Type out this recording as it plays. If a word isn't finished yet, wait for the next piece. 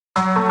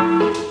So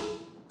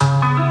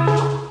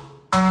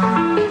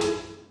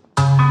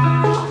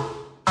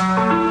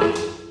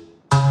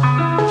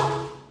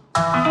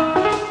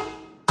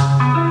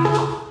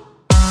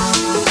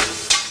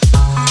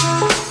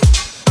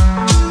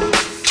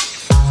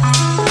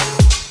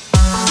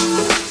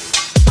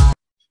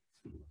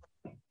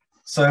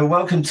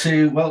welcome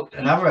to,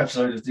 another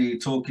episode of the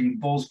Talking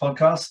Balls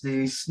podcast.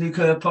 The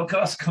snooker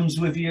podcast comes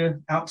with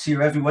you, out to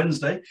you every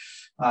Wednesday.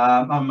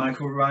 I'm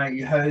Michael Wright,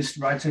 your host,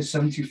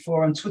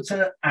 Righto74 on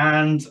Twitter,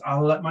 and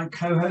I'll let my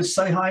co-host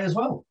say hi as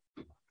well.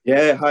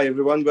 Yeah, hi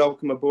everyone,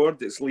 welcome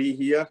aboard. It's Lee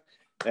here.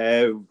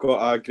 We've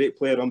got a great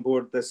player on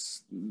board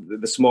this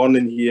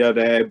morning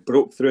here,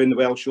 broke through in the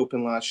Welsh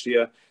Open last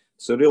year.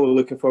 So really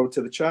looking forward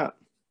to the chat.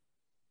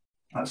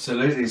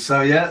 Absolutely.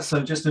 So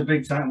just a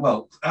big thank.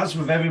 Well, as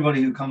with everybody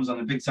who comes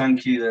on, a big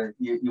thank you that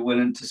you're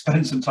willing to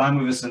spend some time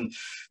with us, and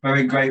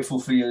very grateful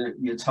for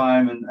your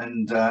time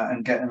and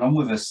getting on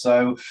with us.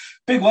 So,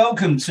 big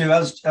welcome to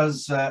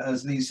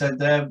as Lee said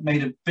there,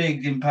 made a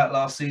big impact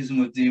last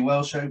season with the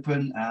Welsh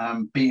Open,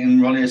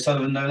 beating Ronnie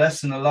O'Sullivan no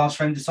less in the last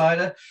frame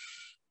decider.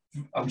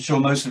 I'm sure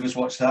most of us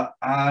watched that,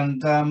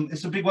 and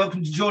it's a big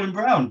welcome to Jordan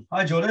Brown.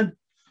 Hi, Jordan.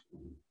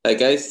 Hey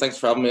guys, thanks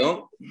for having me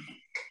on.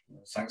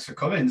 Thanks for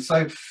coming.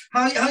 So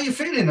how are you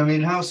feeling? I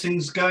mean, how's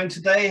things going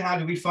today? How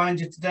did we find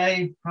you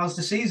today? How's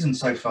the season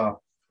so far?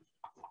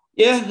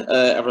 Yeah,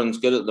 everyone's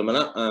good at the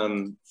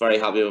minute. Very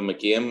happy with my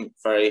game.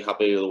 Very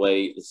happy with the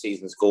way the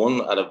season's going.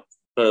 I had a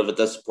bit of a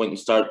disappointing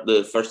start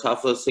the first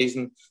half of the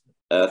season.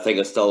 I think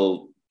it's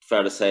still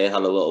fair to say I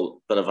had a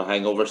little bit of a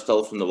hangover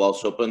still from the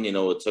Welsh Open. You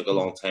know, it took a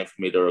long time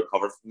for me to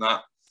recover from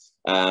that.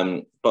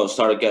 But I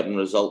started getting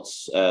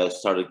results,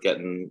 started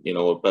getting, you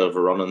know, a bit of a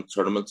run in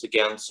tournaments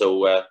again.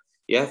 So,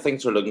 yeah,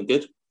 things are looking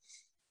good.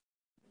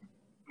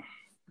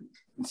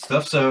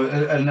 Stuff. So,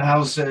 and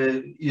how's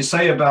you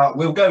say about?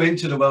 We'll go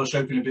into the Welsh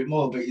Open a bit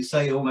more, but you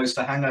say almost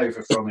a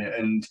hangover from it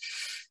and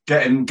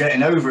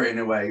getting over it in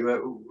a way.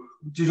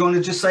 Do you want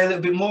to just say a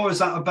little bit more? Is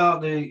that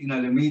about the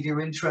the media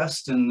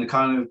interest and the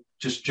kind of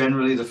just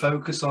generally the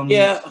focus on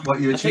what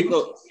you achieved?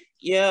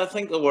 I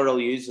think the word I'll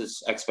use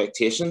is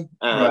expectation.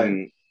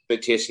 Right.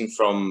 Expectation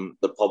from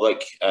the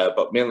public,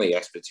 but mainly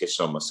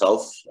expectation on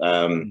myself.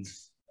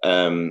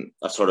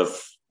 I sort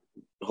of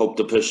hope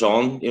to push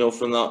on, you know,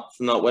 from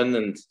that win,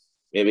 and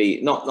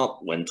maybe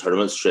not win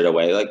tournaments straight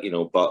away, like, you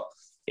know, but,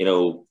 you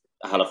know,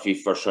 I had a few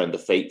first round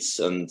defeats,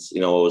 and,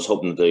 you know, I was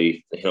hoping to do,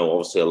 you know,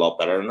 obviously a lot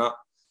better than that.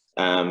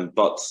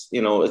 But,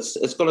 you know,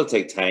 it's going to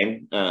take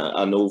time.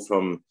 I know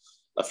from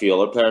a few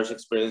other players'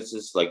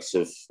 experiences, like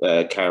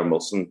Karen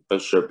Wilson,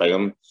 Bishop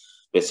Bingham,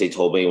 basically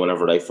told me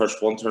whenever they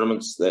first won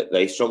tournaments that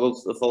they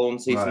struggled the following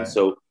season. Right.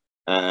 So,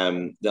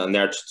 and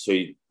they're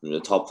two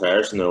top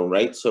players in their own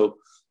right. So,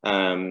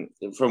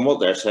 from what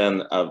they're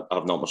saying,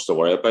 I've not much to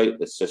worry about.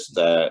 It's just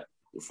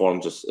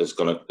form just is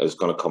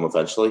gonna come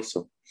eventually.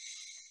 So,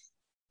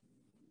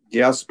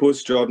 yeah, I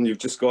suppose, Jordan, you've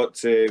just got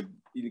to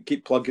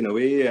keep plugging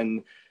away,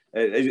 and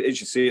as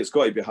you say, it's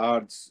got to be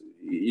hard.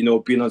 You know,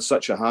 being on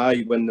such a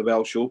high, win the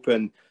Welsh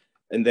Open,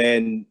 and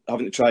then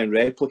having to try and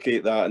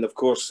replicate that. And of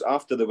course,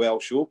 after the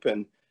Welsh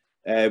Open,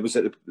 was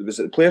it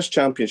the Players'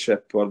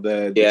 Championship or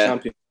the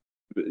champion?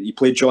 You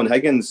played John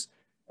Higgins,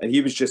 and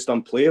he was just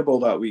unplayable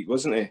that week,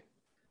 wasn't he?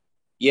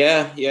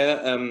 Yeah.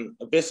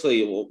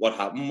 Basically, what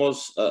happened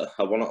was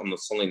I won it on the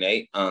Sunday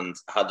night and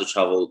had to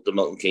travel to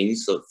Milton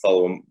Keynes the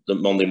following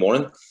Monday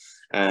morning.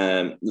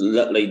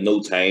 Literally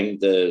no time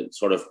to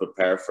sort of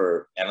prepare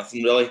for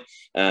anything really.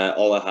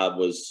 All I had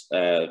was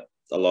a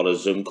lot of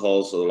Zoom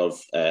calls, a lot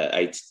of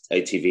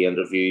ITV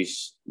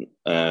interviews,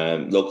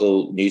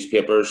 local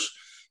newspapers,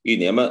 you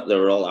name it. They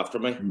were all after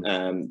me.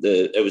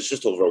 It was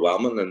just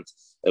overwhelming, and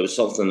it was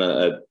something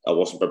that I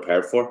wasn't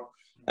prepared for,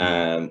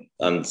 and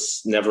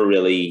never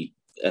really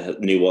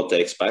knew what to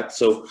expect.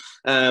 So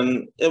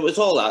it was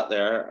all out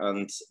there,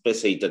 and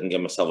basically didn't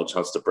give myself a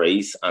chance to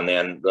breathe. And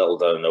then little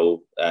did I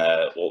know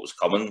what was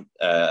coming.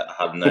 I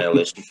had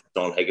annihilation from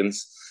John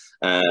Higgins.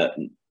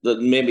 That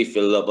made me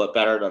feel a little bit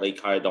better that he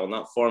carried on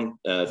that form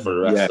for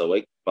the rest of the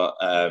week. But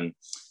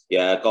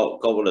yeah, I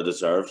got what I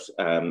deserved.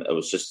 It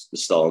was just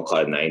still on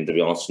cloud nine, to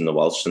be honest, in the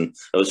Welsh. And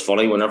it was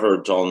funny,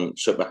 whenever John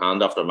shook my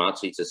hand after a match,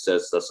 he just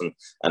says, "Listen,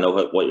 I know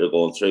what you're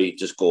going through.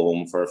 Just go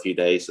home for a few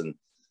days and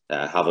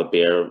have a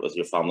beer with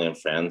your family and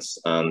friends."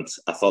 And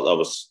I thought that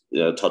was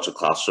a touch of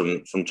class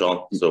from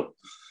John. So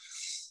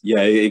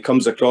yeah, he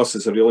comes across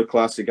as a really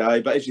classy guy.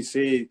 But as you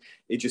say,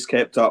 he just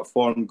kept that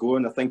form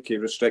going. I think he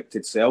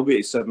restricted Selby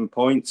to 7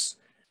 points,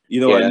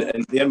 you know,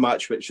 in their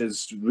match, which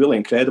is really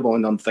incredible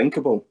and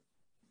unthinkable.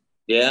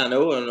 Yeah, I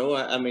know.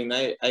 I mean,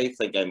 I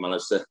think I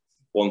managed the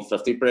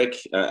 150 break.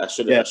 I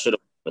should have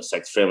a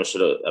sixth frame.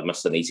 I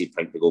missed an easy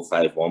pink to go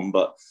 5-1.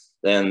 But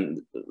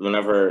then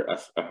whenever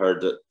I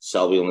heard that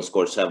Selby only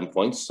scored 7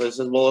 points, I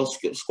said, well,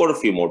 I scored a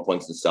few more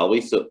points than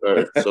Selby. So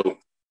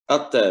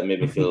that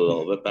made me feel a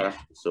little bit better.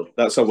 So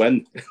that's a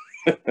win.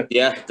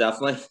 Yeah,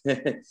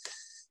 definitely.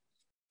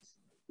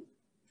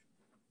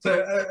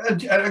 So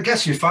I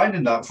guess you're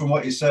finding that from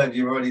what you said,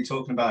 you're already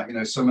talking about, you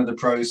know, some of the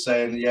pros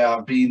saying, yeah,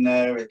 I've been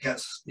there. It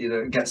gets, you know,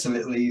 it gets a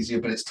little easier,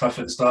 but it's tough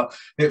at the start.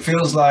 It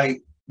feels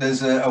like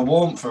there's a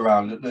warmth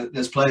around it.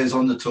 There's players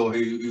on the tour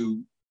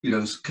who, you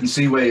know, can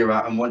see where you're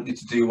at and want you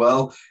to do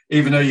well,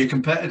 even though you're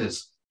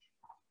competitors.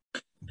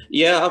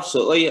 Yeah,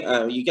 absolutely.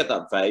 You get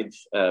that vibe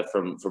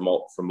from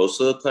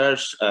most of the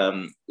players.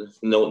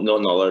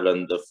 None other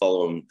than the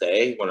following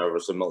day, when I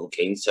was in Milton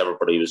Keynes,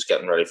 everybody was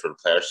getting ready for the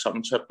Players'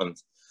 Championship, and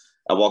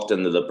I walked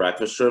into the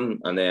breakfast room,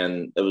 and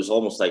then it was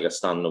almost like a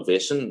standing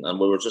ovation, and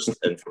we were just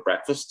in for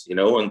breakfast, you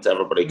know, and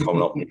everybody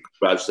coming up and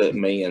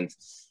congratulating me, and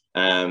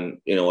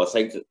you know, I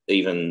think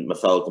even my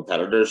fellow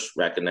competitors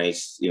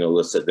recognised, you know,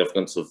 the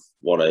significance of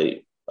what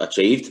I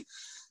achieved.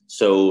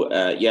 So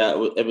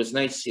yeah, it was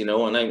nice, you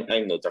know, and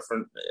I'm no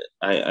different.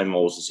 I'm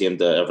always the same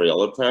to every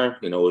other player,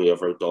 you know,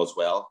 whoever does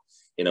well.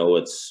 You know,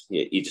 it's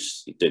you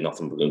just do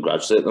nothing but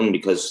congratulate them,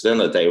 because at the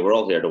end of the day, we're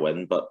all here to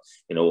win. But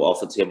you know, off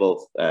the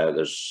table,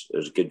 there's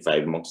a good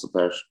vibe amongst the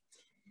players.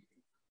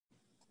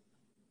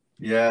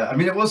 Yeah, I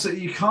mean,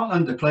 you can't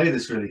underplay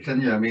this, really, can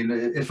you? I mean,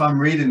 if I'm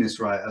reading this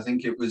right, I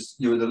think you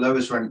were the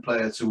lowest ranked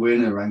player to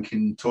win a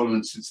ranking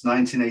tournament since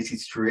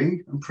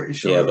 1983. I'm pretty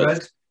sure I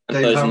read.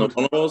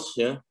 2001 was,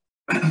 yeah.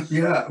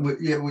 Yeah,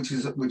 which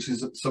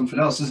is something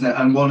else, isn't it?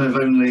 And one of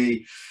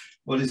only,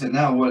 what is it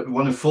now?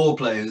 One of 4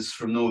 players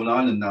from Northern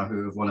Ireland now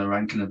who have won a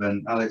ranking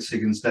event: Alex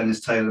Higgins,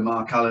 Dennis Taylor,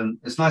 Mark Allen.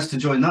 It's nice to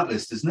join that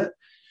list, isn't it?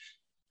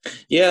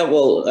 Yeah,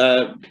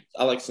 well,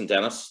 Alex and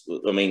Dennis,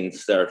 I mean,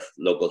 they're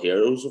local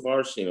heroes of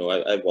ours. You know,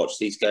 I watched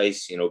these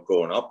guys, you know,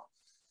 growing up,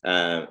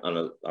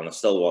 and I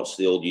still watch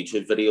the old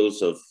YouTube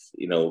videos of,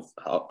 you know,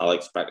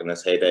 Alex back in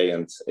his heyday,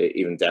 and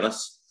even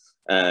Dennis.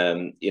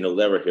 You know,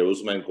 they were heroes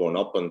of mine growing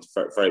up, and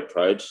very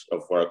proud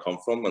of where I come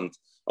from. And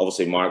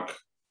obviously, Mark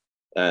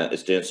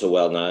is doing so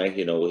well now.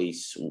 You know,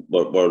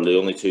 we're the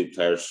only 2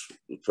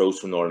 pros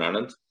from Northern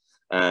Ireland.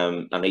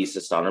 And he's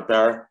the standard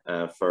bearer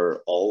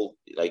for all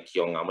like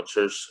young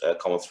amateurs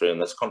coming through in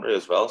this country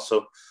as well.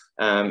 So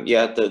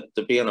yeah,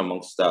 to being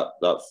amongst that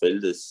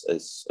field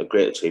is a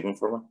great achievement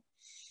for me.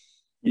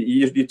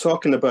 You're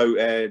talking about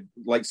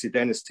like say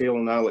Dennis Taylor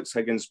and Alex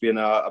Higgins being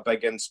a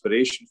big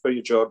inspiration for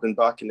you, Jordan,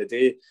 back in the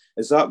day.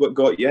 Is that what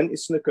got you into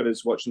snooker,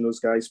 is watching those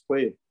guys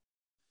play?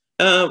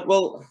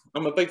 Well,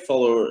 I'm a big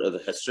follower of the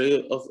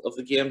history of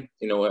the game.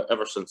 You know,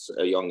 ever since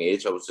a young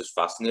age, I was just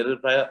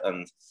fascinated by it.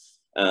 And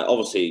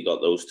obviously, you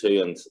got those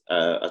 2, and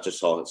I just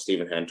saw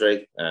Stephen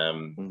Hendry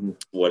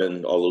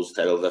winning all those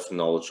titles, lifting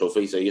all the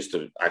trophies. I used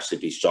to actually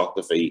be shocked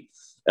if he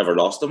ever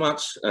lost a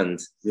match. And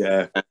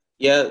yeah,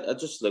 I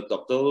just looked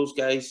up to those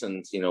guys,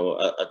 and you know,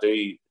 I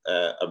do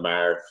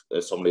admire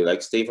somebody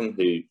like Stephen,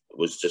 who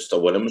was just a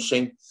winning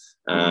machine.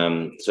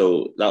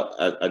 So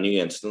that I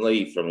knew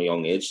instantly from a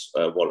young age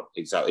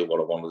exactly what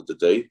I wanted to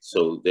do.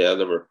 So yeah,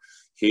 they were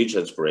huge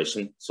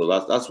inspiration. So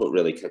that's what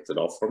really kicked it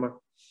off for me.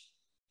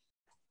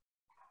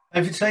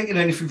 Have you taken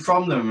anything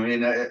from them? I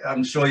mean,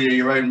 I'm sure you're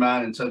your own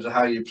man in terms of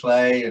how you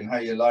play and how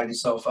you line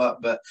yourself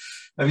up, but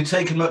have you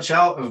taken much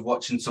out of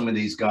watching some of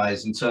these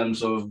guys in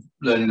terms of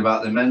learning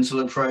about their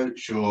mental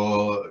approach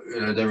or, you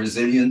know, their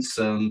resilience?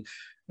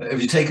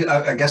 Have you taken,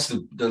 I guess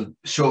the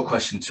short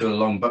question to a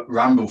long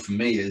ramble for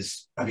me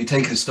is, have you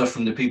taken stuff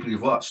from the people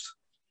you've watched?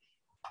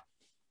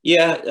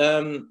 Yeah,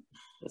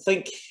 I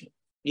think,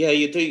 yeah,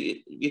 you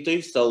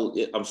do still,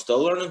 I'm still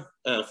learning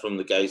from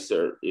the guys that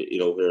are, you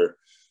know, who are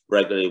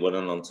regularly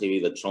winning on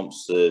TV, the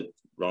Trumps, the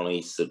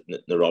Ronnies,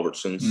 the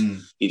Robertsons.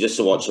 You just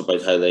to watch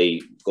about how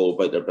they go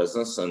about their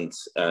business and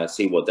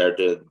see what they're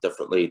doing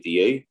differently to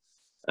you.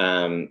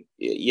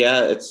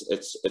 Yeah,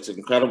 it's an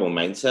incredible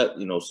mindset.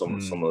 You know, some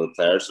of the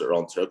players that are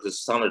on tour, because the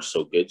standard's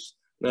so good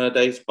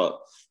nowadays. But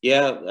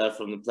yeah,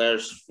 from the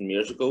players from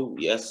years ago,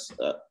 yes,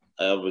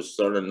 I was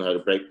learning how to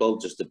break ball,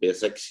 just the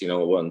basics. You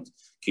know, and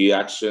cue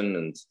action,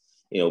 and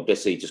you know,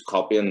 basically just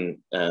copying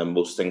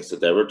most things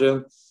that they were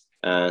doing.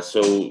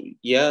 So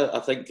yeah, I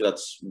think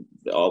that's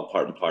all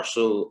part and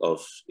parcel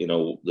of, you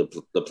know,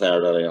 the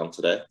player that I am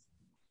today.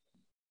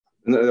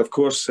 And of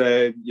course,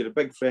 you're a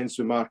big friends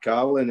with Mark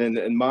Allen,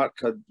 and Mark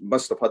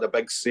must have had a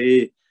big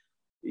say,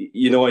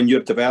 you know, in your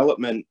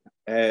development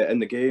in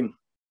the game.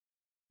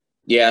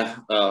 Yeah,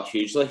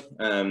 hugely.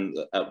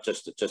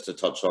 Just to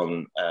touch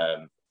on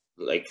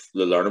like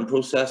the learning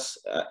process,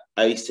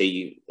 I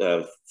see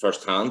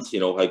firsthand,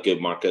 you know, how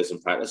good Mark is in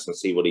practice, and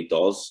see what he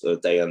does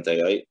day in, day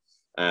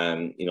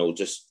out. You know,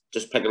 just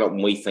picking up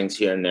wee things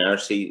here and there.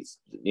 See,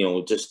 you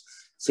know, just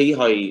see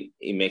how he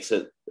makes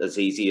it as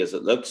easy as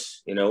it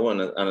looks. You know,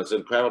 and it's an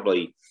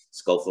incredibly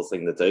skillful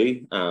thing to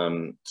do.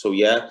 So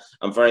yeah,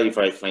 I'm very,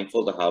 very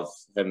thankful to have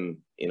him,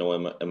 you know,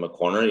 in my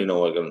corner. You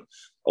know, I can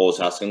always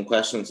ask him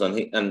questions,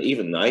 and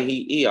even now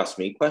he asks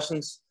me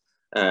questions.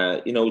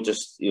 You know,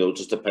 just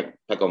to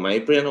pick on my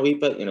brain a wee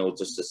bit. You know,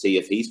 just to see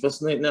if he's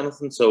missing out on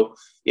anything. So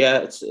yeah,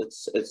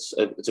 it's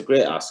a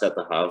great asset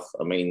to have.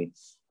 I mean,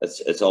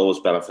 it's always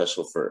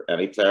beneficial for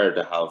any player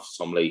to have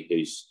somebody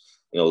who's,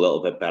 you know, a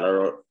little bit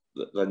better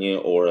than you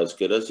or as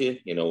good as you,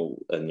 you know,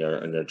 in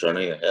your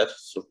journey ahead.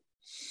 So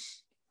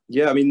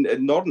Yeah, I mean,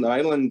 in Northern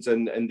Ireland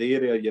and the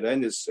area you're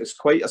in, it's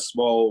quite a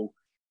small,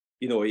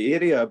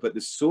 area, but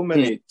there's so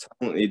many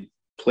talented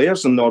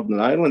players in Northern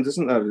Ireland,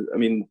 isn't there? I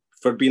mean,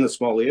 for being a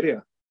small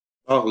area.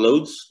 Oh,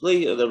 loads,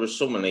 Lee. There were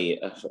so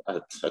many. I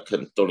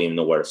don't even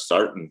know where to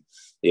start. And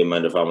the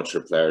amount of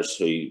amateur players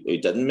who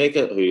didn't make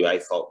it, who I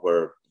thought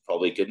were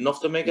probably good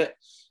enough to make it.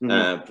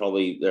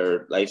 Probably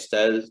their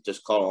lifestyle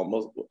just caught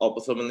up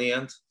with them in the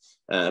end.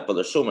 But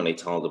there's so many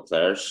talented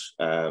players,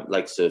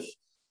 likes of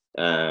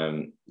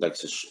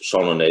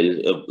Sean O'Neill,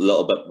 a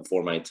little bit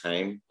before my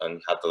time,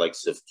 and had the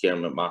likes of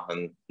Kieran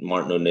McMahon,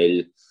 Martin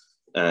O'Neill,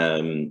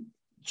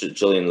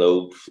 Julian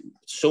Logue,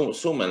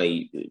 so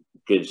many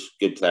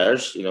good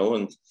players,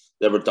 and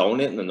they were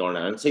dominating the Northern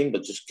Ireland team,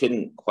 but just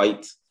couldn't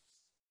quite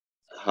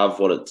have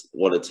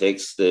what it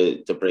takes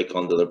to break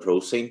onto the pro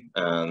scene.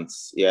 And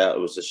yeah, it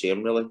was a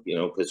shame, really,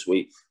 because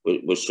we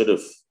should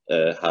have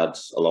had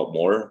a lot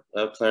more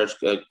players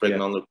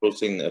breaking on the pro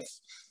scene if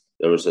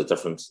there was a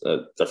different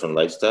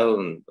lifestyle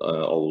and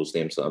all those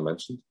names that I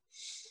mentioned.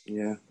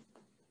 Yeah.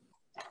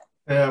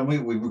 We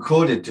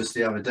recorded just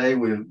the other day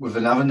with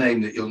another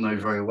name that you'll know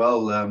very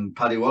well,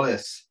 Paddy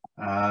Wallace.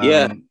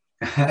 And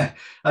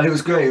it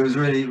was great. It was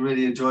really,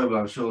 really enjoyable.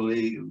 I'm sure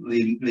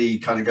Lee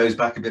kind of goes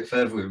back a bit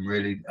further with him,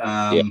 really.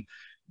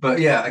 But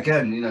yeah,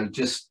 again,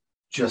 just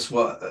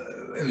what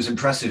it was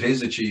impressive,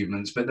 his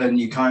achievements. But then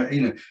you kind of,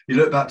 you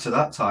look back to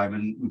that time,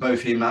 and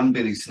both him and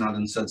Billy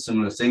Snadden said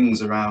similar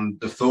things around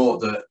the thought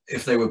that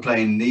if they were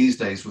playing these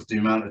days with the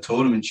amount of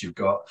tournaments you've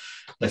got,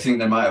 they think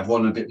they might have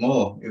won a bit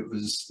more. It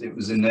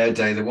was in their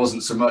day, there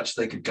wasn't so much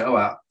they could go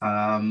at,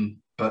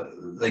 but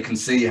they can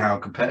see how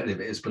competitive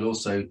it is, but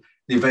also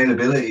the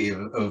availability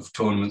of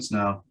tournaments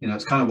now.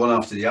 It's kind of one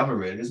after the other,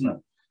 really, isn't it?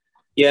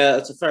 Yeah,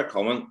 it's a fair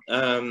comment,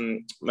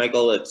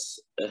 Michael. It's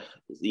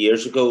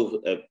years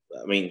ago.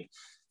 I mean,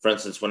 for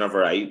instance,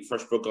 whenever I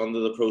first broke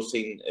onto the pro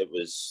scene, it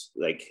was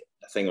like,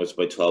 I think it was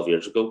about 12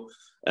 years ago.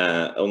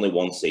 Only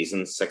one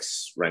season,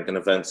 6 ranking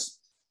events.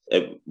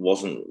 It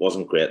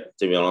wasn't great,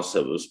 to be honest.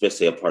 It was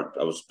basically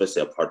I was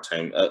basically a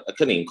part-time. I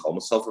couldn't even call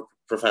myself a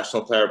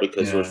professional player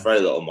because there was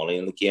very little money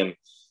in the game.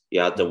 You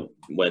had to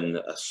win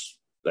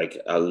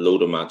a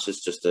load of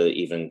matches just to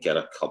even get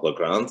a couple of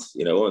grand,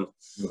 and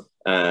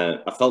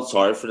I felt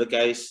sorry for the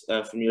guys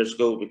from years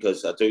ago,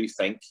 because I do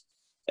think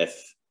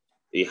if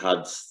you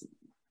had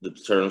the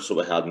tournaments that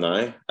we had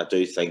now, I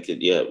do think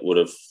it would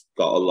have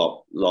got a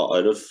lot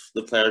out of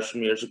the players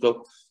from years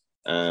ago.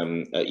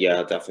 I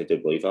definitely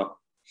do believe that.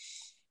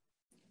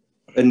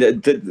 And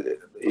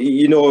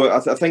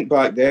I think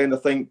back then,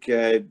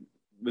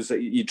 was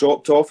it you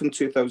dropped off in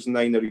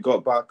 2009 or you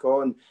got back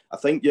on? I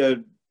think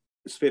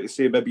it's fair to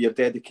say maybe your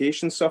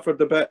dedication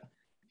suffered a bit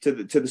to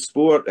the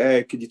sport.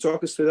 Could you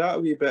talk us through that a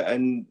wee bit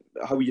and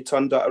how you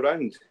turned that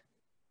around?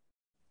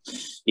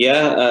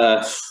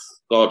 Yeah,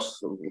 God,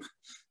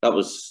 that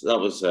was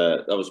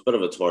a bit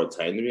of a torrid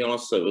time, to be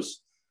honest. It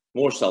was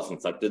more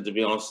self-inflicted, to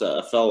be honest.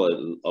 I fell out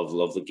of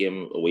love the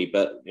game a wee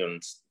bit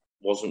and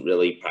wasn't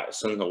really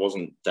practicing. I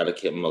wasn't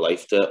dedicating my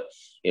life to it.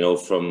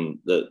 From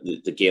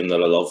the game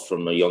that I loved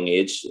from a young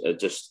age, I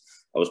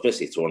was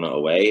basically throwing it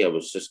away. I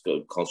was just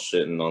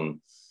concentrating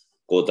on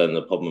going down to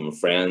the pub with my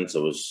friends. I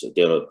was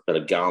doing a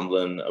bit of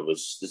gambling.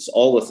 It's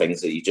all the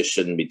things that you just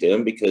shouldn't be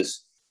doing,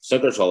 because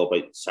snooker's all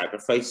about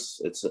sacrifice.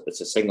 It's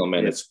a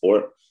single-minded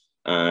sport.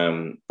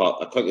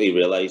 But I quickly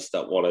realised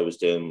that what I was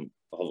doing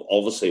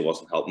obviously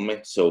wasn't helping me.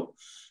 So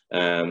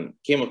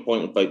came a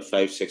point about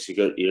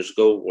 5-6 years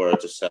ago where I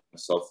just said to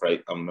myself,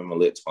 right, I'm in my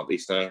late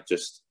 20s now.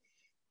 Just,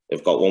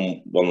 I've got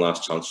one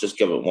last chance. Just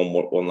give it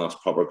one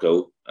last proper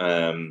go.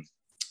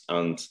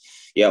 And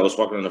yeah, I was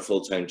working on a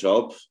full-time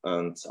job,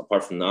 and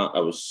apart from that, I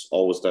was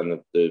always down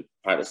at the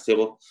practice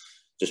table,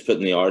 just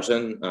putting the hours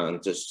in,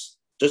 and just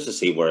to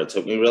see where it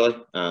took me, really.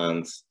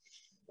 And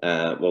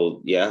it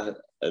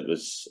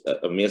was an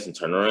amazing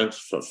turnaround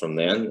from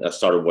then. I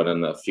started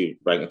winning a few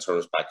ranking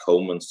tournaments back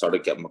home and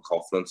started getting my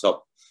confidence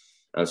up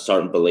and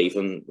starting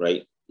believing,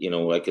 right,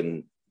 I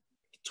can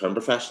turn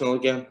professional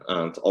again.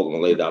 And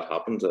ultimately that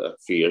happened a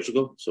few years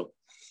ago. So.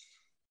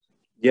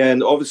 Yeah,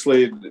 and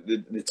obviously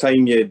the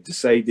time you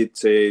decided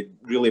to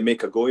really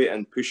make a go at it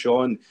and push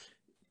on,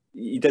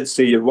 you did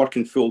say you're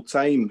working full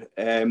time.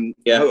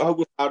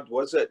 How hard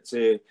was it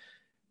to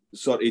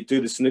sort of do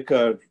the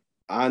snooker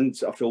and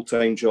a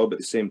full-time job at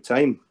the same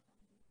time?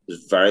 It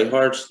was very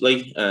hard,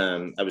 Lee.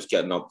 I was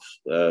getting up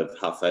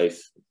 5:30,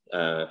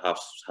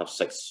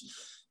 6:30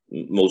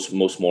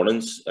 most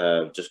mornings,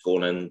 just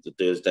going in to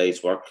do his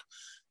day's work.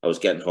 I was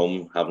getting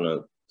home, having a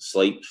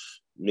sleep,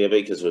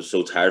 maybe because I was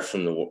so tired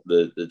from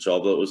the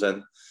job that I was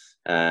in.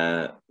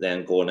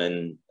 Then going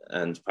in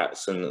and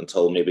practicing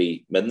until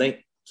maybe midnight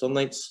some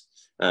nights.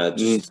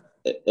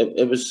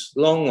 It was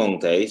long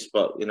days,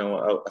 but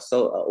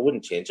I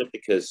wouldn't change it,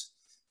 because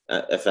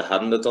if I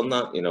hadn't have done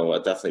that, I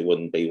definitely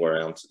wouldn't be where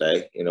I am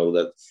today.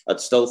 That I'd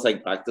still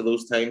think back to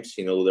those times.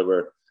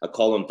 I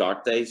call them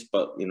dark days,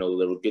 but there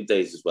were good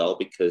days as well,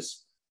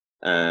 because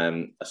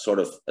it sort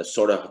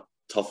of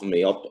toughened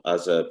me up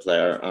as a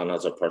player and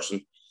as a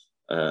person.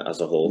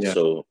 as a whole. Yeah.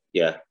 So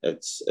yeah,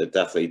 it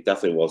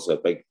definitely was a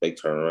big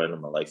turnaround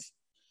in my life.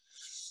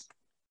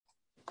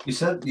 You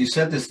said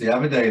this the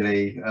other day,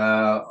 Lee,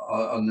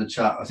 on the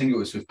chat. I think it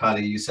was with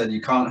Paddy. You said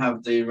you can't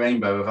have the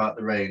rainbow without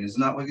the rain.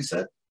 Isn't that what you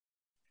said?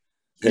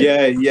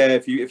 Yeah.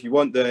 If you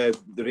want the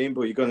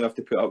rainbow, you're going to have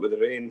to put up with the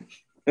rain.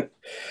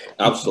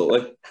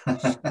 Absolutely.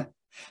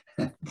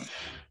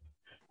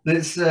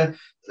 It's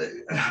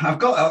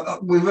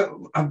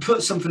I've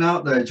put something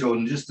out there,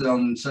 Jordan, just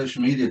on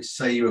social media to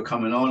say you were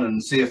coming on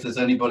and see if there's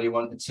anybody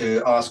wanted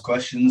to ask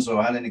questions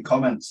or had any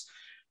comments.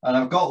 And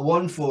I've got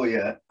one for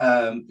you.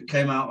 It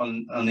came out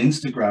on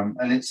Instagram,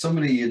 and it's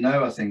somebody you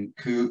know, I think,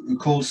 who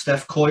called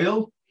Steph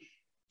Coyle.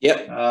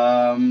 Yep.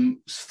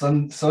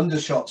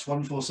 Thundershots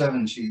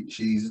 147.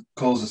 She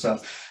calls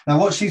herself. Now,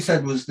 what she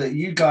said was that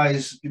you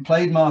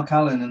played Mark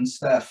Allen and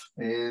Steph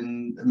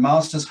in the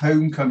Masters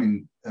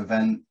Homecoming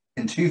event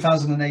in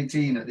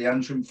 2018 at the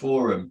Antrim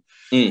Forum.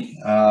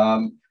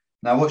 Now,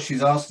 what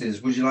she's asked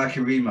is, would you like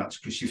a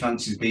rematch? Because she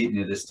fancies beating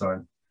you this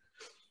time.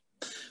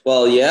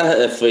 Well, yeah,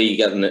 if we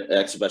get an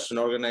exhibition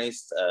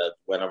organised,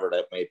 whenever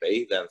that may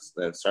be,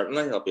 then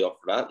certainly I'll be up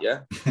for that,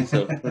 yeah.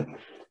 So,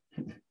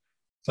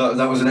 so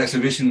that was an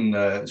exhibition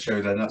show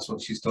then, that's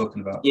what she's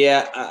talking about?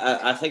 Yeah,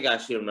 I think I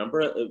actually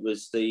remember it. It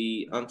was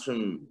the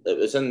Antrim, it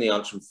was in the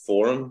Antrim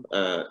Forum,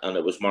 and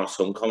it was Mark's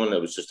homecoming.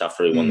 It was just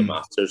after he won the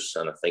Masters,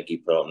 and I think he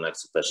put up an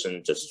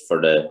exhibition just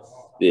for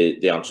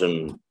the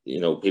Antrim,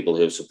 people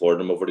who have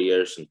supported him over the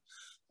years.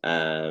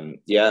 And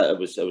yeah, it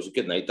was a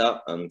good night,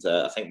 that, and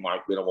I think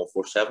Mark won a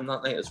 147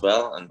 that night as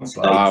well, and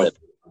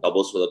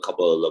doubles with a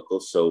couple of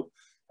locals. So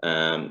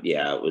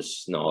yeah, that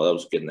was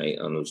a good night,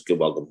 and it was a good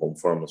welcome home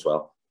for him as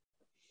well.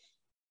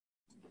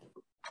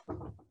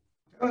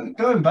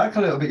 Going back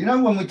a little bit,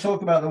 when we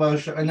talk about the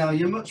Welsh, and now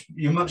you're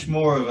much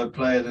more of a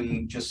player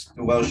than just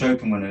the Welsh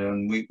Open winner,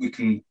 and we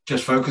can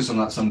just focus on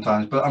that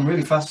sometimes. But I'm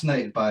really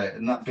fascinated by it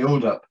and that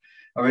build-up.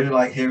 I really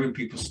like hearing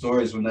people's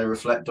stories when they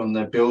reflect on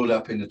their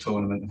build-up in the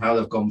tournament and how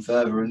they've gone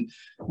further. And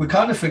we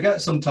kind of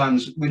forget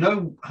sometimes. We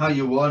know how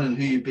you won and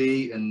who you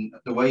beat and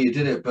the way you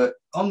did it, but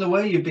on the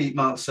way you beat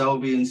Mark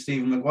Selby and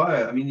Stephen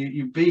Maguire. I mean,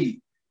 you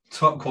beat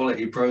top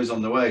quality pros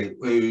on the way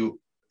who,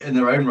 in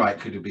their own right,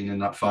 could have been in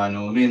that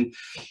final. I mean,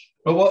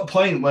 at what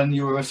point when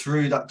you were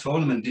through that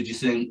tournament did you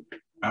think,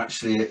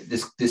 actually,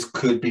 this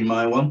could be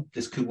my one?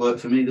 This could work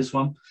for me, this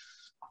one?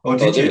 Or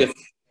did you?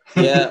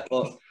 Yeah,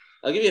 well,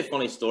 I'll give you a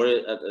funny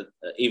story.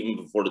 Even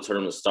before the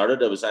tournament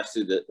started, it was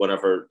actually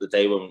the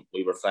day when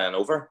we were flying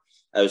over,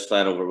 I was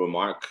flying over with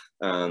Mark,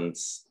 and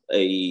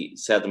he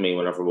said to me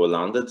whenever we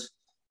landed,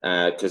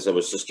 because I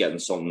was just getting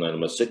something out of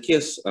my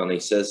suitcase, and he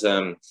says,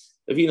 have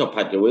you not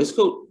packed your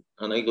waistcoat?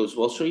 And I goes,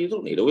 well, sure, you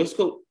don't need a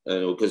waistcoat,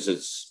 because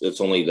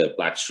it's only the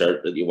black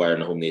shirt that you wear in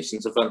the Home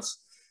Nations events.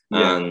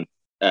 Yeah.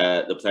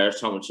 And the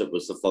Players' Championship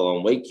was the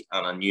following week,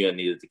 and I knew I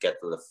needed to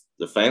get to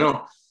the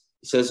final.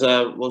 He says,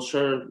 well,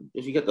 sure,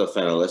 if you get to the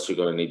final list, you're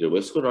going to need your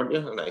waistcoat, aren't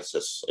you? And I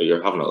says,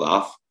 you're having a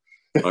laugh,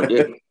 aren't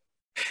you?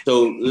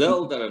 So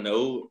little did I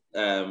know,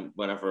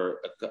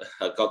 whenever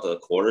I got to the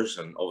quarters,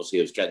 and obviously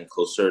I was getting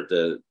closer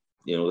to,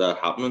 that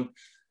happening,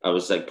 I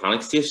was like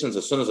panic stations.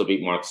 As soon as I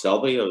beat Mark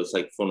Selby, I was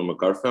like phoning my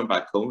girlfriend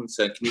back home and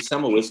saying, can you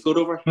send my waistcoat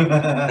over?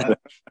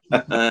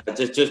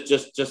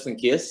 just in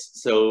case.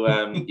 So,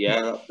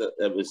 yeah,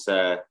 it was,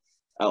 I'll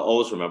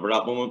always remember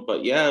that moment.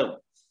 But yeah,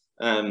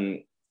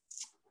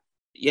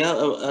 yeah,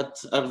 I had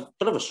a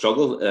bit of a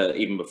struggle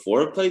even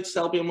before I played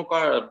Selby and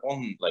Maguire. I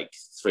won like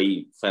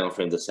 3 final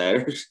frame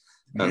deciders,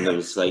 and it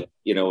was like,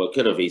 I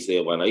could have easily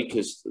went out,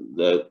 because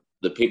the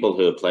people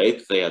who had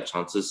played, they had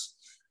chances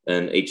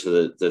in each of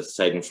the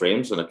deciding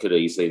frames, and I could have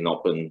easily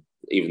not been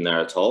even there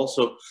at all.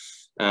 So,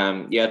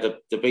 yeah,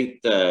 to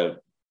beat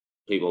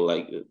people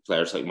like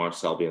players like Mark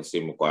Selby and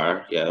Steve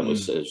Maguire, yeah, it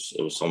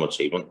was some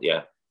achievement.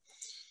 Yeah.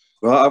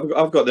 Well,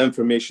 I've got the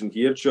information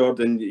here,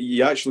 Jordan.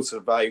 You actually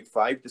survived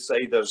 5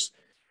 deciders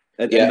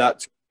in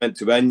that tournament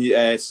to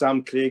win.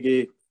 Sam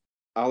Craigie,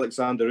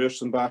 Alexander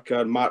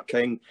Ursenbacher, Mark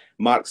King,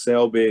 Mark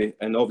Selby,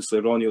 and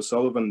obviously Ronnie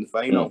O'Sullivan in the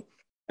final.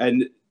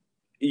 And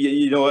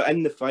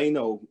in the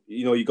final,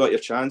 you got your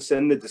chance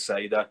in the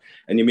decider,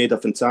 and you made a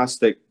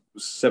fantastic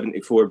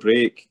 74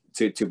 break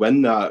to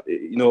win that.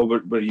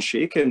 Were you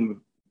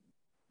shaking?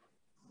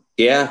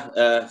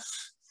 Yeah,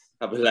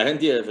 I'd be lying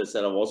to you if I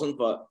said I wasn't,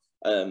 but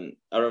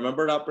I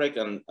remember that break,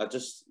 and I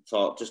just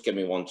thought, just give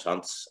me one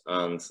chance.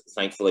 And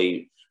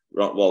thankfully,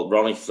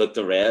 Ronnie flicked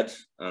a red,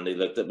 and he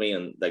looked at me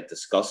in like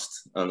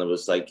disgust, and it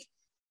was like,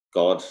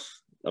 God,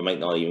 I might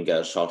not even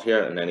get a shot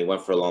here. And then he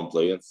went for a long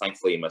blue, and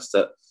thankfully he missed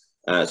it.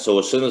 So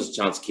as soon as the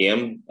chance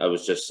came, I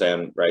was just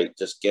saying, right,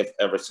 just give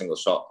every single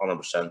shot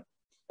 100%.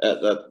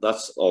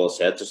 That's all I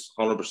said, just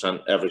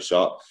 100% every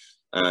shot.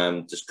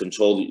 Just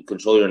control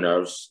your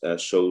nerves,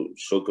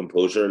 show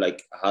composure,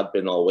 like I had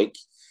been all week,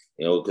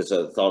 because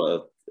I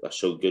thought I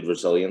showed good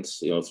resilience,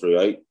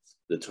 throughout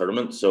the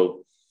tournament.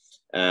 So,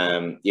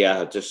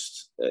 yeah, it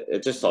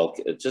just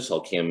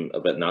all came a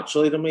bit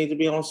naturally to me, to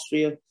be honest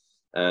with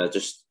you.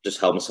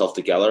 Just held myself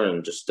together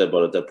and just did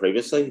what I did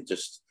previously,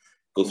 just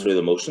go through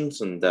the motions,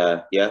 and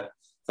yeah,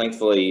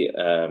 thankfully,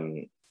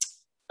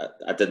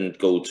 I didn't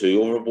go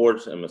too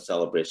overboard in my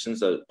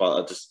celebrations,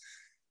 but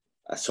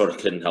I sort of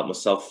couldn't help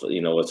myself.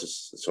 You know, I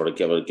just sort of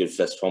give it a good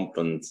fist pump,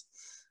 and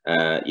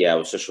yeah, it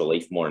was just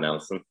relief more than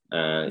anything.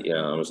 You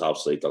know, I was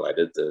absolutely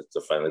delighted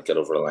to finally get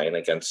over the line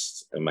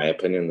against, in my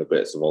opinion, the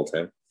greatest of all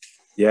time.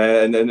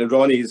 Yeah, and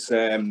Ronnie's,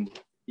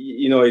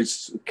 you know,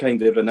 he's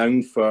kind of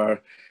renowned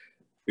for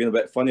being a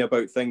bit funny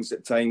about things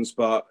at times,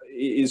 but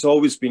he's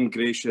always been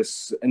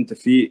gracious in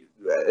defeat,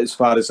 as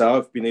far as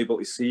I've been able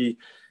to see.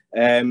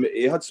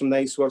 He had some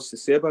nice words to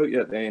say about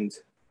you at the end.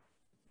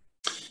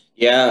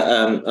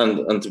 Yeah,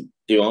 and to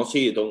be honest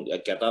with you, don't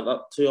get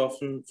that too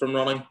often from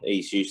Ronnie.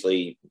 He's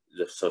usually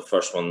the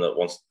first one that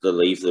wants to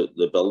leave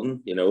the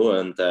building, you know,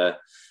 and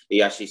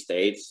he actually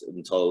stayed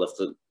until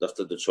I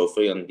lifted the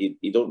trophy, and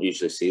you don't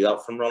usually see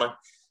that from Ronnie.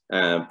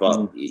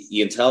 But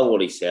you can tell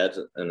what he said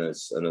in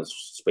his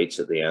speech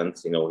at the end.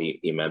 You know,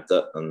 he meant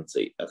it, and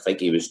I think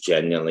he was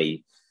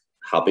genuinely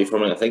happy for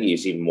me. I think he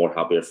was even more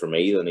happier for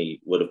me than he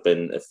would have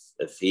been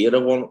if he had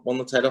won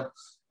the title.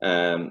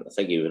 I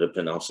think he would have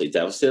been absolutely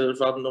devastated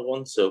if I hadn't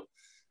won. So,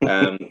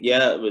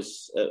 yeah, it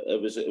was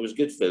a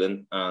good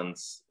feeling. And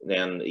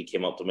then he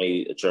came up to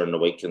me during the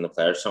week in the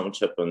Players'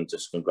 Championship and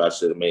just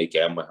congratulated me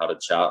again. We had a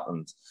chat,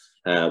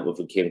 and we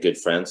became good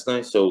friends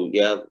now. So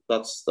yeah,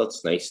 that's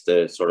nice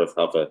to sort of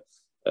have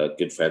a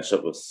good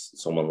friendship with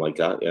someone like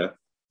that. Yeah,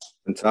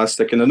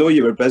 fantastic. And I know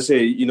you were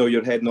busy. You know,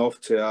 you're heading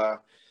off to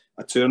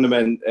a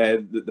tournament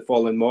the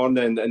following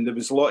morning, and there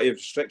was a lot of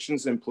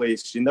restrictions in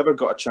place. You never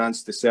got a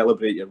chance to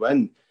celebrate your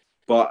win,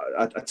 but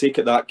I take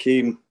it that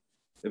came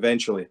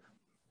eventually.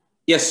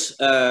 Yes,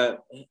 that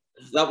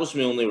was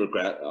my only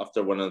regret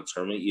after winning the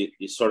tournament.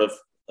 You sort of,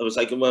 it was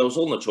like, well, I was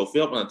holding the trophy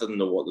up and I didn't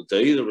know what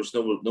to do. There was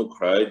no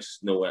crowds,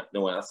 no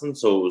anything.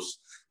 So it was,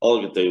 all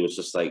I could do was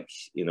just like,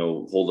 you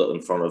know, hold it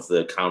in front of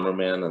the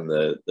cameraman and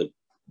the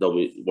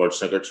World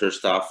Snooker Tour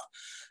staff.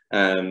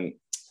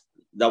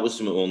 That was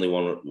the only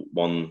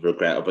one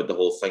regret about the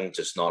whole thing,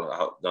 just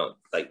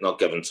not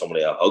giving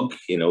somebody a hug,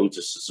 you know,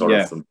 just to sort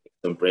of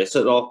embrace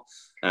it all.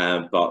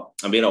 But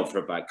I mean, up for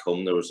it back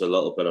home, there was a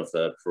little bit of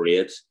a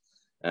parade.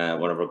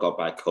 Whenever I got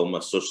back home,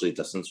 a socially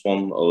distanced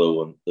one,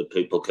 although the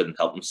people couldn't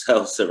help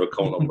themselves, they were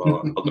coming up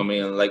and hugging me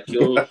and like,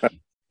 yo,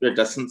 your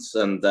distance.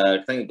 And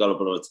I think I got a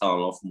bit of a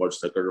telling off from World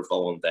Snooker the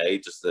following day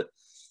just to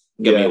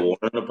give me a warning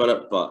about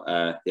it.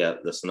 But yeah,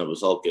 listen, it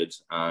was all good.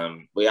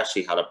 We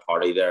actually had a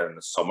party there in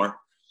the summer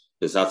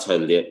because that's how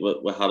late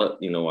we had it,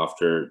 you know,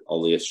 after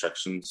all the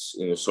restrictions,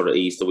 you know, sort of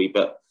eased a wee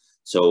bit.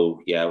 So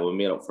yeah, we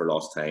made up for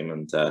lost time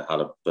and had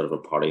a bit of a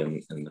party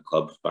in the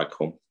club back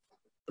home.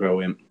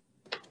 Brilliant.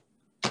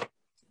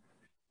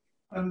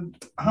 And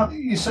how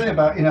you say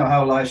about, you know,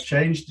 how life's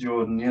changed,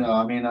 Jordan? You know,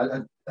 I mean,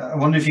 I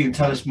wonder if you could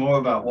tell us more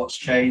about what's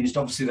changed.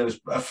 Obviously, there was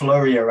a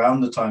flurry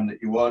around the time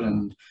that you won,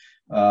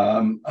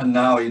 and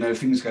now, you know,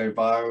 things go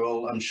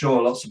viral. I'm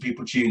sure lots of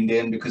people tuned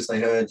in because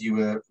they heard you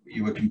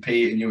were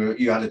competing,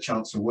 you had a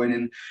chance of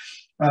winning.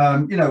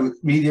 You know,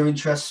 media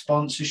interest,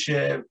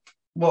 sponsorship.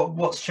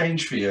 What's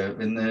changed for you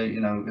in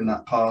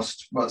that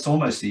past? Well, it's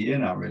almost a year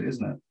now, really,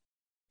 isn't it?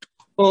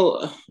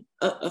 Well,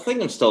 I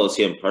think I'm still the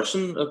same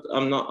person.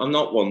 I'm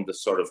not one to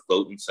sort of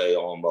gloat and say,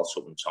 "Oh, I'm Welsh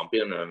Open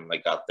Champion," and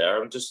like that.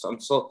 There, I'm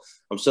still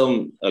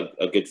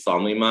a good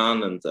family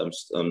man, and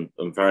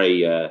I'm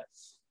very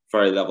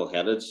very level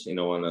headed, you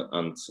know,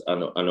 and I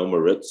know my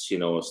roots. You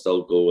know, I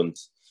still go and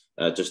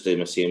just do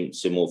my same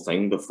old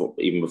thing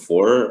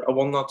before I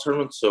won that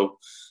tournament. So.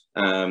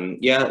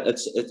 Yeah,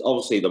 it's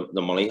obviously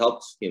the money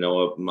helped. You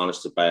know, I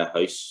managed to buy a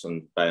house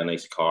and buy a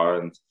nice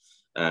car,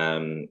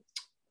 and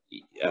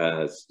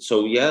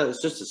so yeah,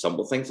 it's just the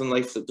simple things in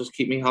life that just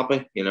keep me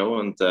happy. You know,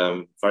 and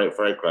very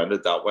very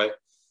grounded that way.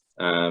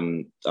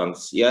 And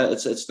yeah,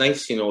 it's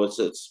nice. You know, it's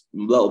a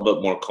little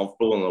bit more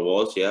comfortable than I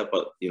was. Yeah,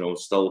 but you know,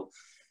 still.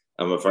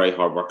 I'm a very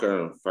hard worker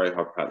and a very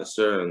hard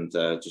practicer, and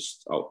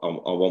just I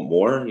want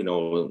more. You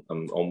know,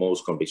 I'm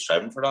almost going to be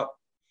striving for that.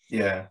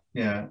 Yeah.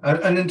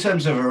 And in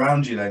terms of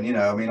around you then, you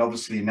know, I mean,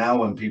 obviously now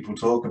when people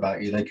talk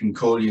about you, they can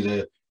call you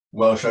the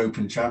Welsh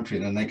Open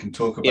Champion and they can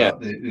talk about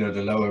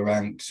the lower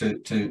rank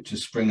to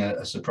spring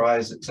a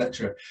surprise,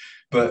 etc.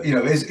 But, you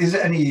know, is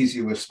it any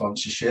easier with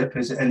sponsorship?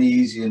 Is it any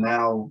easier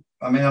now?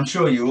 I mean, I'm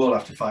sure you all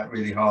have to fight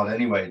really hard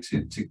anyway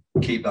to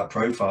keep that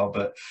profile,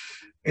 but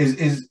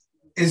is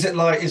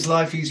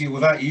life easier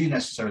without you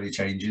necessarily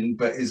changing,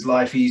 but is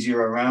life easier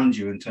around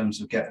you in terms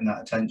of getting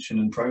that attention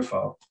and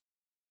profile?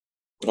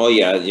 Oh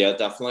yeah,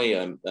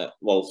 definitely.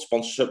 Well,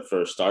 sponsorship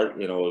for a start.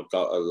 You know, we've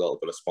got a little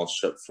bit of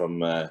sponsorship from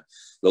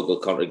local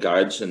country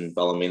garage in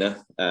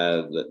Ballymena.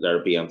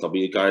 They're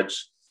BMW garage.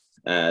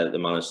 They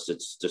managed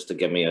to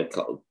give me a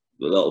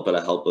little bit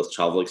of help with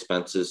travel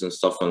expenses and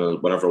stuff.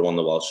 And whenever I won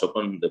the Welsh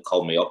Open, they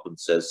called me up and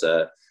says,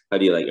 "How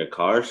do you like your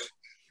cars?"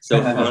 So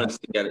I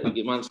managed to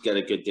get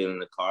a good deal in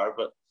the car.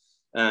 But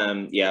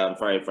yeah, I'm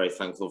very very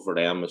thankful for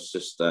them. It's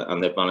just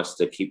and they've managed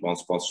to keep on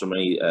sponsoring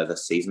me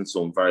this season,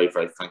 so I'm very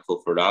very thankful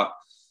for that.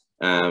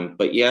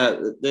 But yeah,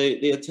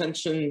 the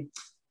attention,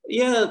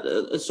 yeah,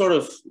 it's sort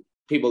of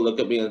people look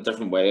at me in a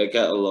different way. I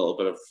get a little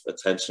bit of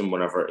attention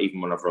even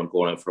whenever I'm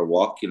going out for a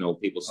walk. You know,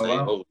 people say,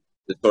 "Oh,"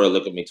 they sort of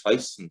look at me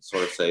twice and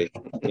sort of say,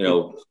 you know,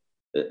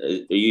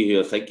 "Are you who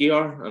I think you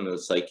are?" And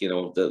it's like, you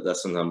know,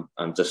 listen,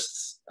 I'm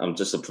just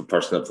a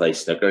person that plays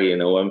snooker. You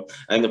know,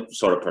 I'm the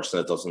sort of person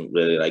that doesn't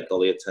really like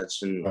all the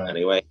attention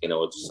anyway. You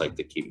know, I just like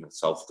to keep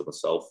myself to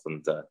myself.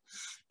 And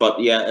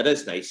but yeah, it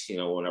is nice, you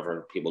know,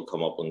 whenever people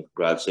come up and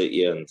congratulate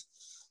you.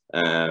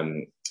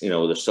 And you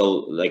know, there's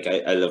still, like,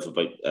 I live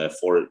about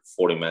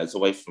 40 miles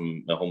away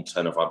from my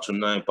hometown of Antrim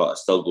now, but I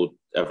still go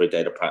every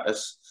day to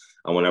practice.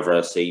 And whenever I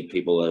see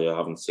people that I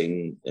haven't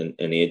seen in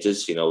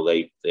ages, you know,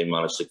 they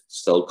manage to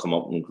still come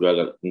up and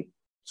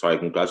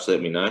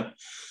congratulate me now.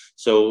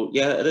 So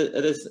yeah,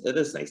 it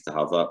is nice to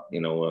have that, you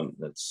know.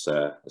 It's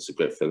a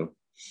great feeling.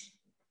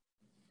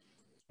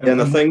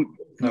 And I think,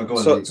 no, go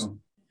on, go on.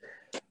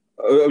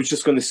 I was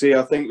just going to say,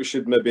 I think we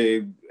should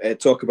maybe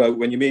talk about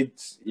when you made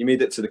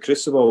it to the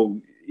Crucible,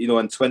 you know,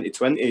 in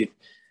 2020.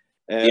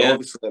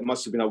 Obviously, it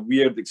must have been a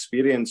weird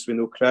experience with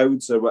no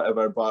crowds or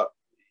whatever, but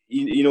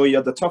you know, you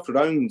had a tough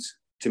round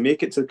to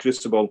make it to the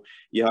Crucible.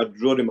 You had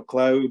Rory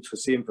McLeod,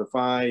 Hussein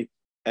Fafai,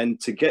 and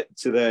to get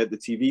to the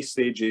TV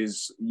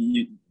stages,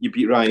 you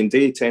beat Ryan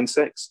Day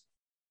 10-6.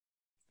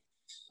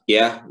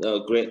 Yeah,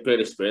 great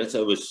experience.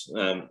 It was,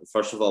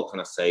 first of all, can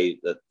I say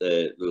that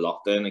the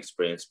lockdown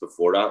experience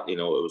before that, you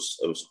know, it was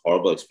a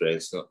horrible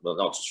experience,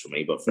 not just for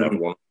me, but for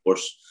everyone, of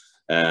course.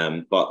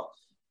 But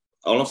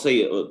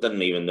honestly, I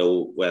didn't even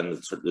know when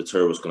the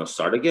tour was going to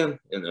start again,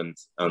 and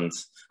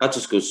that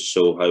just goes to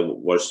show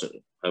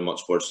how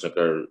much worse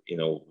snooker, you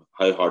know,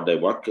 how hard they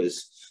work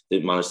is they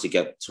managed to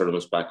get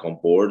tournaments back on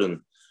board, and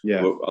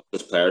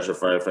us players are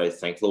very, very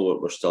thankful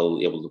that we're still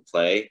able to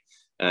play.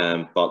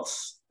 But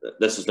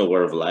this is no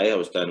word of a lie. I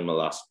was down in my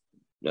last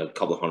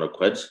couple of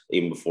 £100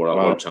 even before that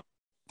World Championship.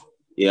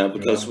 Yeah,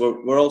 because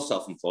we're all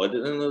self-employed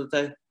at the end of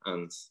the day,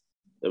 and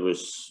there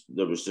was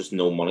just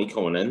no money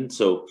coming in.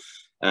 So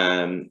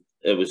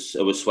it was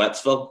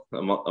Sweatsville,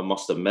 I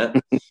must admit.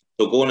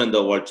 So going into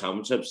the World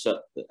Championships,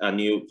 I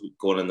knew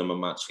going into my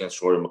match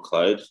against Rory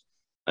McLeod,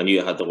 I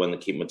knew I had to win the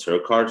Keep My Tour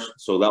card.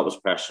 So that was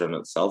pressure in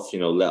itself, you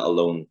know, let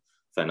alone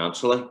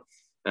financially.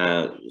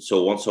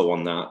 So once I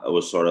won that, I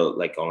was sort of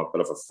like on a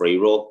bit of a free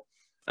roll.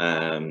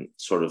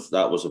 Sort of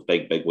that was a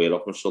big weight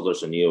off my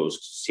shoulders. I knew I was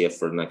safe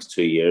for the next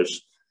 2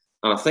 years.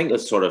 And I think it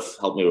sort of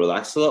helped me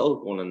relax a little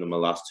going into my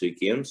last 2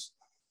 games.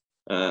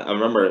 I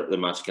remember the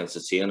match against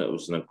Hussein. It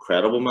was an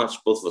incredible match.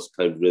 Both of us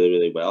played really,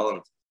 really well. And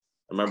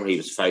I remember he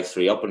was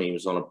 5-3 up and he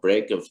was on a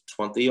break of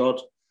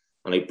 20-odd.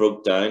 And he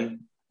broke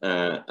down.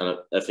 And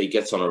if he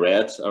gets on a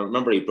red, I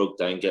remember he broke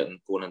down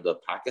going into the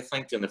pack, I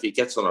think. And if he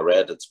gets on a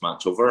red, it's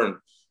match over. And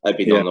I'd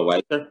be on the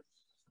wider.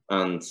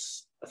 And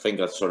I think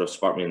that sort of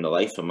sparked me into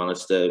life. I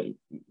managed to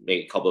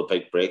make a couple of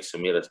big breaks. I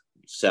made a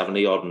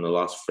 70-odd in the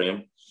last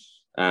frame.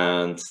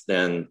 And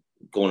then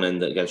going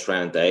in against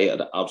Ryan Day, I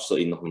had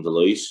absolutely nothing to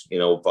lose, you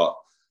know, but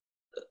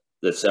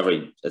it's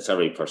every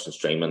person's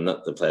dream, isn't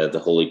it, to play at the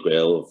holy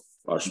grail of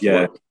our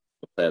sport,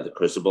 to play at the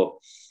Crucible.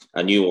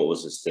 I knew what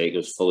was at stake. I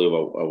was fully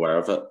aware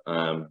of it.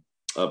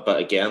 But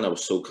again, I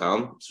was so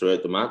calm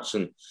throughout the match.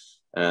 And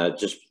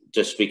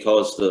just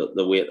because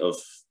the weight of,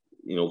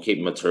 you know,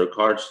 keeping my tour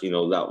cards, you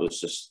know, that was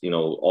just, you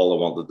know, all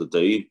I wanted to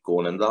do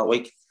going into that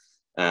week.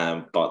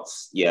 But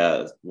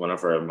yeah,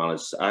 whenever I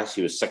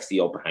actually was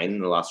 60-odd behind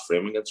in the last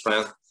frame against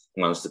Ryan, I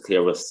managed to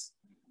clear with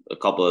a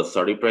couple of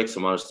 30 breaks.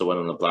 I managed to win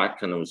on the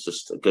black, and it was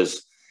just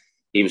because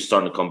he was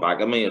starting to come back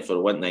at me. If it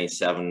went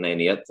 9-7,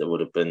 9-8, it would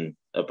have been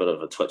a bit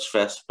of a twitch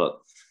fest. But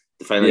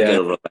to finally get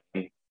over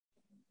the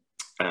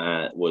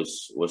line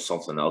was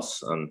something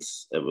else, and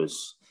it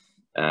was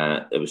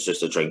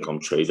just a dream come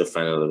true to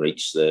finally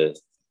reach the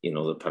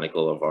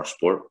pinnacle of our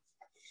sport.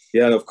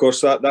 Yeah, and of course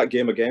that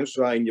game against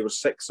Ryan, you were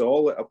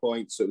 6-all at a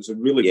point, so it was a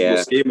really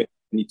close game, and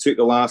you took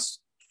the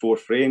last 4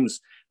 frames.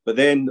 But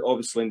then,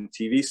 obviously, in the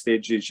TV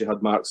stages, you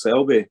had Mark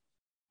Selby,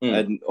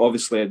 and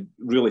obviously a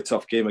really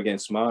tough game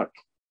against Mark.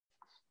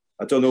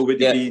 I don't know, would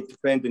he be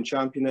defending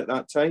champion at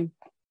that time?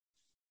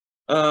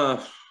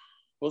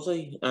 Was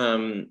he?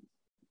 I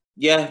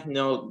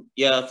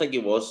think he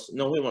was.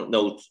 No, he wasn't.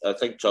 No, I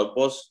think Judd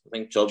was. I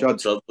think Judd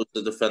was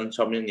the defending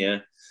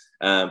champion,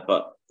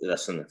 but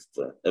listen,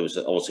 it was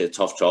obviously a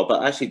tough job,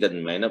 but I actually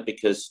didn't mind it,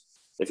 because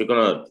if you're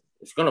gonna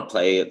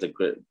play at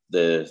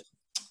the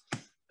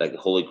like the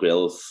holy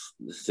grail of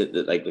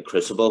like the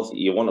Crucible,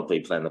 you want to be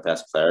playing the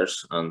best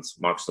players, and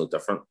Mark's no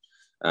different.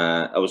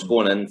 I was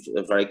going in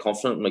very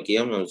confident in my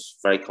game. I was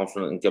very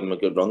confident in giving him a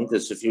good run,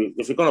 because if you're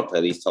going to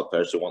play these top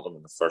players, you want them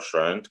in the first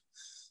round.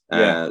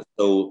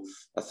 So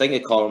I think I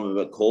caught him a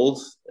bit cold.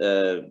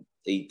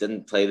 He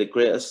didn't play the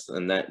greatest,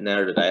 and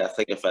neither did I. I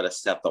think if I'd have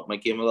stepped up my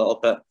game a little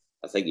bit,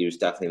 I think he was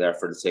definitely there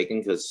for the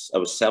taking, because I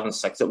was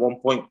 7-6 at one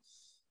point,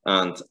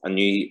 and I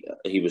knew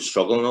he was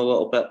struggling a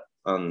little bit,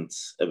 and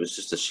it was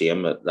just a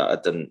shame that I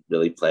didn't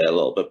really play a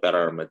little bit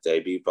better in my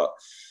debut. But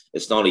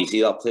it's not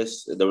easy, that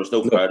place. There was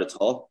no crowd at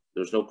all.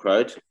 There was no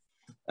crowd.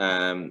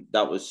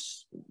 That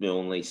was the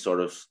only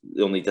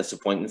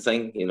disappointing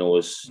thing, you know,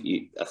 I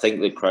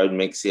think the crowd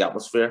makes the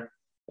atmosphere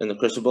in the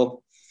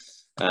Crucible.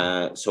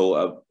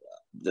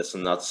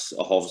 Listen, that's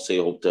obviously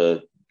I hope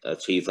to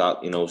achieve that,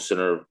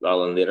 sooner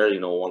rather than later. I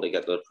want to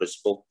get to the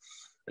Crucible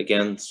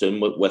again soon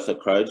with a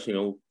crowd,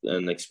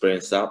 and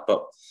experience that.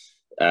 But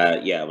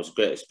it was a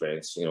great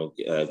experience,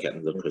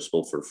 getting to the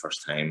Crucible for the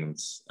first time.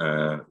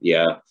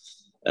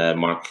 And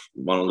Mark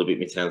wanted to beat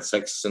me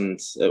 10-6, and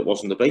it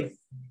wasn't to be.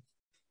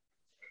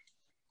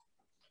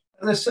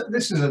 This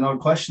is an odd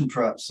question,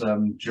 perhaps,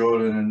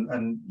 Jordan,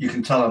 and you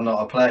can tell I'm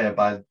not a player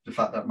by the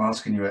fact that I'm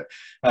asking you it.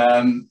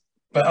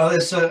 But are there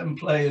certain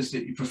players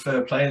that you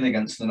prefer playing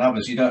against than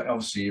others? You don't,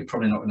 obviously, you're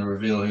probably not going to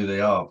reveal who they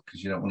are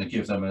because you don't want to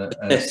give them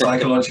a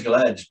psychological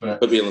edge.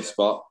 But put me on the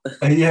spot.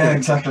 Yeah,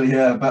 exactly.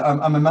 Yeah, but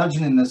I'm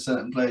imagining there's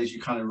certain players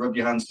you kind of rub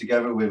your hands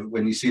together with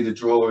when you see the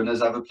draw, and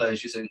there's other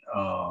players you think,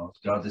 oh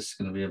God, this is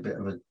going to be a bit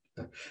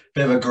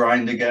of a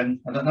grind again.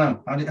 I don't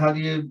know. How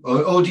do you,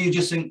 or do you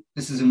just think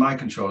this is in my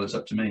control? It's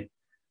up to me.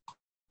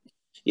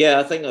 Yeah,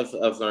 I think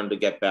I've learned to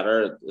get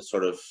better at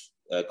sort of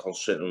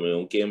concentrating on my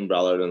own game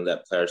rather than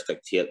let players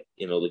dictate,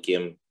 the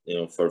game,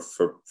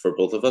 for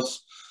both of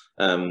us.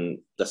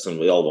 Listen,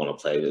 we all want to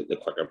play the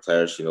quicker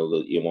players, you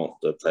want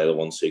to play the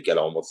ones who get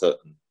on with it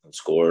and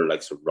score,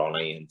 like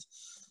Ronnie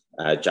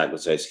and Jack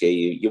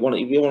Wazowski. You want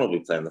to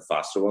be playing the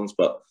faster ones,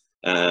 but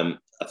I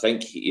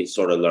think you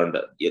sort of learned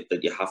that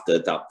you have to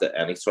adapt to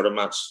any sort of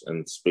match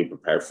and be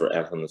prepared for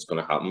anything that's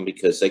going to happen,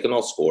 because they can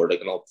all score, they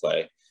can all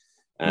play.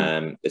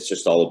 It's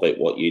just all about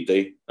what you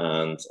do,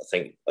 and I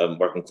think I'm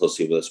working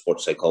closely with a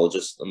sports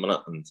psychologist at the minute,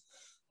 and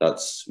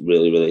that's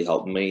really, really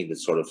helping me to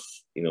sort of,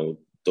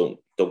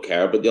 don't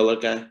care about the other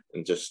guy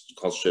and just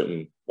concentrate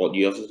on what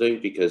you have to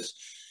do, because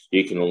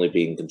you can only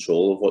be in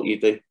control of what you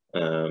do.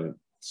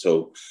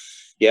 So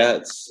yeah,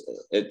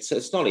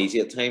 it's not easy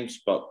at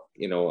times, but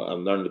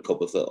I'm learning to cope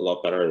with it a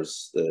lot better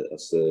as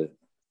the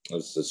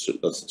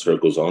tour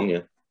goes on.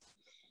 Yeah.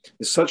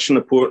 It's such an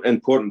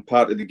important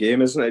part of the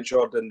game, isn't it,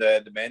 Jordan?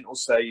 The mental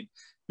side,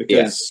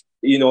 because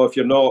if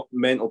you're not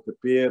mental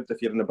prepared,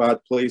 if you're in a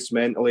bad place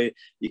mentally,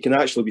 you can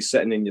actually be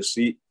sitting in your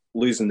seat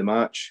losing the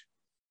match.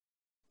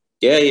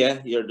 Yeah,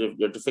 you're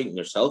defeating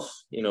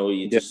yourself.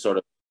 You just sort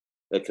of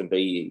it can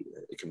be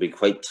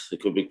quite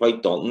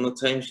daunting at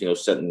times.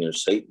 Sitting in your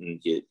seat,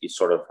 and you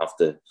sort of have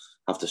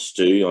to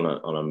stew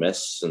on a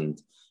miss, and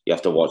you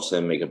have to watch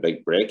them make a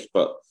big break.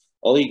 But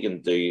all you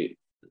can do,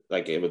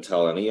 like I would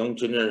tell any young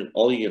junior,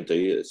 all you can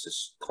do is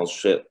just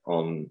concentrate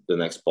on the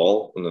next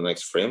ball and the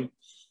next frame.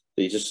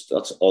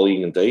 That's all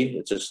you can do.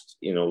 It's just,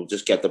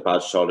 just get the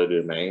bad shot out of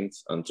your mind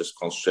and just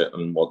concentrate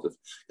on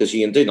because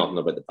you can do nothing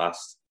about the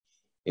past.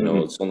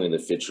 It's only the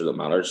future that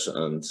matters,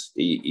 and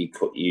you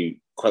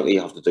quickly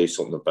have to do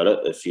something about it.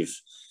 If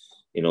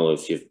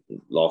you've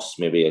lost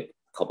maybe a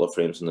couple of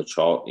frames in the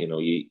chart,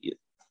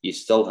 you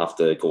still have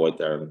to go out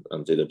there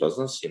and do the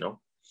business.